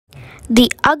The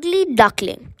Ugly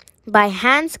Duckling by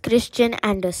Hans Christian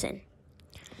Andersen.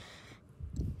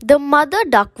 The mother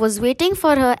duck was waiting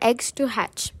for her eggs to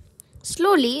hatch.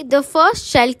 Slowly, the first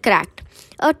shell cracked.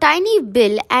 A tiny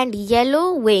bill and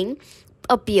yellow wing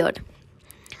appeared.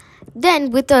 Then,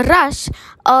 with a rush,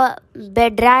 a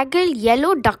bedraggled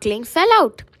yellow duckling fell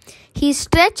out. He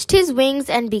stretched his wings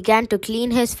and began to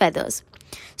clean his feathers.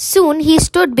 Soon, he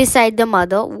stood beside the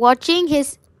mother, watching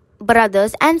his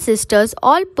brothers and sisters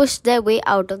all pushed their way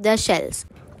out of their shells.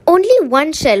 Only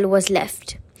one shell was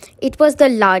left. It was the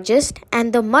largest,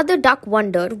 and the mother duck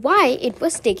wondered why it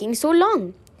was taking so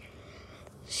long.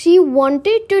 She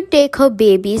wanted to take her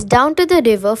babies down to the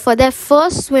river for their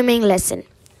first swimming lesson.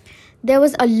 There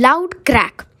was a loud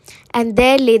crack, and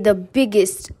there lay the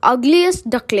biggest, ugliest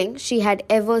duckling she had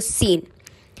ever seen.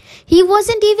 He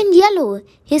wasn't even yellow.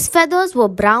 His feathers were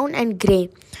brown and grey.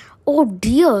 "Oh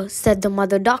dear," said the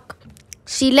mother duck.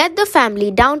 She led the family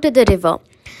down to the river,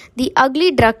 the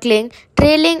ugly duckling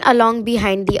trailing along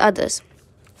behind the others.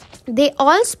 They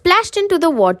all splashed into the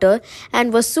water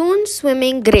and were soon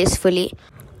swimming gracefully,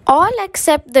 all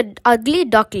except the ugly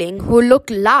duckling, who looked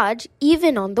large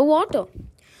even on the water.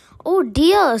 "Oh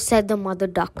dear," said the mother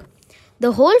duck.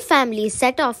 The whole family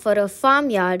set off for a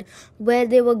farmyard where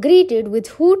they were greeted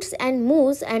with hoots and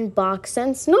moos and barks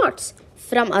and snorts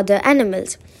from other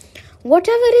animals.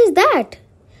 "Whatever is that?"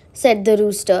 said the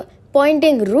rooster,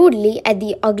 pointing rudely at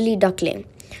the ugly duckling.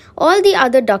 All the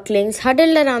other ducklings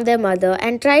huddled around their mother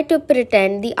and tried to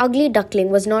pretend the ugly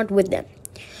duckling was not with them.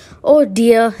 "Oh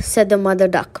dear," said the mother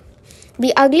duck.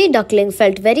 The ugly duckling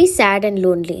felt very sad and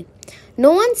lonely.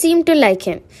 No one seemed to like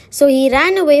him, so he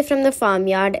ran away from the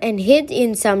farmyard and hid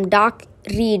in some dark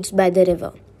reeds by the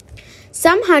river.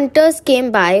 Some hunters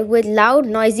came by with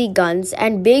loud, noisy guns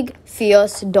and big,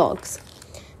 fierce dogs.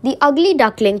 The ugly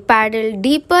duckling paddled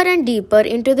deeper and deeper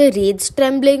into the reeds,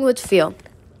 trembling with fear.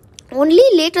 Only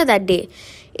later that day,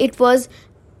 it was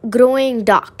growing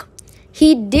dark. He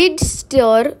did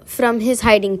stir from his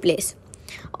hiding place.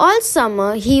 All summer,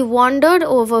 he wandered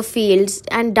over fields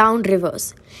and down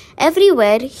rivers.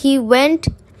 Everywhere he went,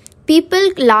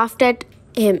 people laughed at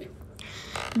him.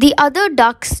 The other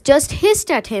ducks just hissed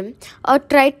at him or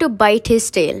tried to bite his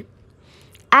tail.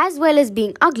 As well as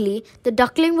being ugly, the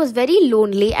duckling was very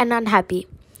lonely and unhappy.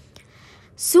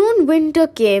 Soon winter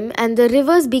came and the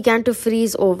rivers began to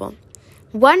freeze over.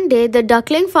 One day, the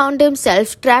duckling found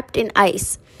himself trapped in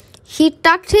ice. He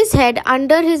tucked his head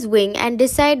under his wing and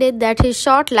decided that his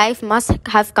short life must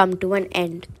have come to an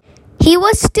end. He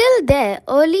was still there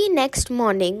early next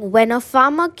morning when a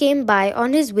farmer came by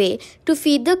on his way to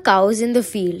feed the cows in the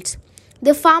fields.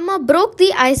 The farmer broke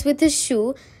the ice with his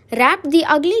shoe, wrapped the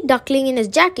ugly duckling in his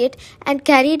jacket, and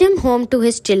carried him home to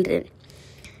his children.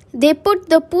 They put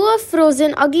the poor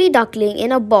frozen ugly duckling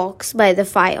in a box by the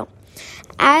fire.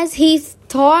 As he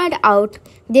thawed out,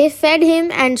 they fed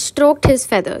him and stroked his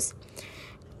feathers.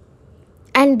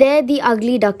 And there the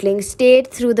ugly duckling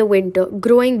stayed through the winter,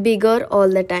 growing bigger all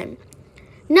the time.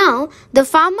 Now, the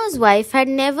farmer's wife had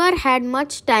never had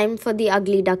much time for the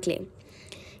ugly duckling.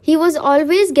 He was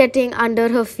always getting under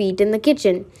her feet in the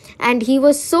kitchen, and he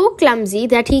was so clumsy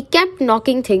that he kept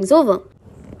knocking things over.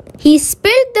 He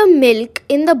spilled the milk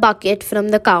in the bucket from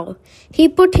the cow. He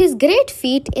put his great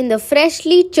feet in the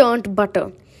freshly churned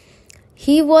butter.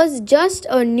 He was just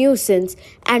a nuisance,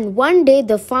 and one day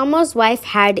the farmer's wife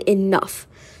had enough.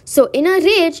 So in a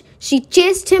rage, she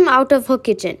chased him out of her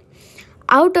kitchen,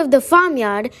 out of the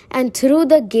farmyard, and through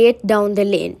the gate down the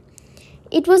lane.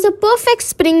 It was a perfect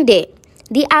spring day.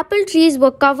 The apple trees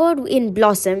were covered in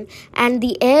blossom, and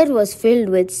the air was filled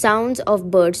with sounds of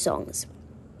bird songs.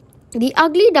 The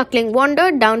ugly duckling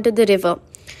wandered down to the river,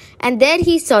 and there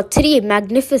he saw 3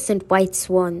 magnificent white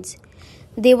swans.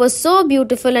 They were so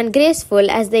beautiful and graceful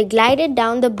as they glided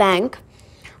down the bank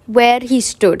where he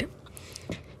stood.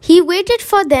 He waited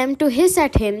for them to hiss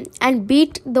at him and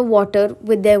beat the water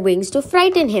with their wings to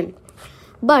frighten him.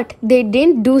 But they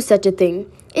didn't do such a thing.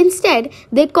 Instead,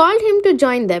 they called him to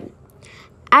join them.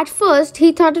 At first,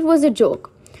 he thought it was a joke,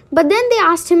 but then they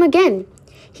asked him again.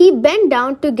 He bent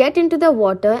down to get into the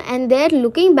water, and there,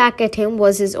 looking back at him,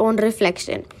 was his own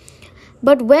reflection.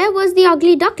 But where was the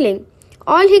ugly duckling?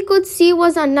 All he could see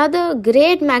was another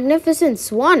great, magnificent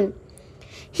swan.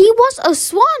 He was a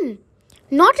swan,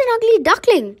 not an ugly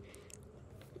duckling.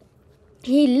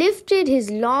 He lifted his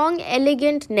long,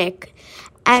 elegant neck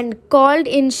and called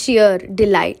in sheer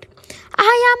delight,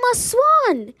 "I am a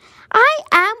swan! I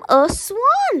am a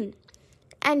swan!"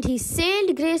 And he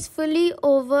sailed gracefully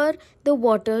over the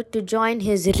water to join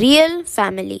his real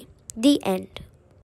family. The end.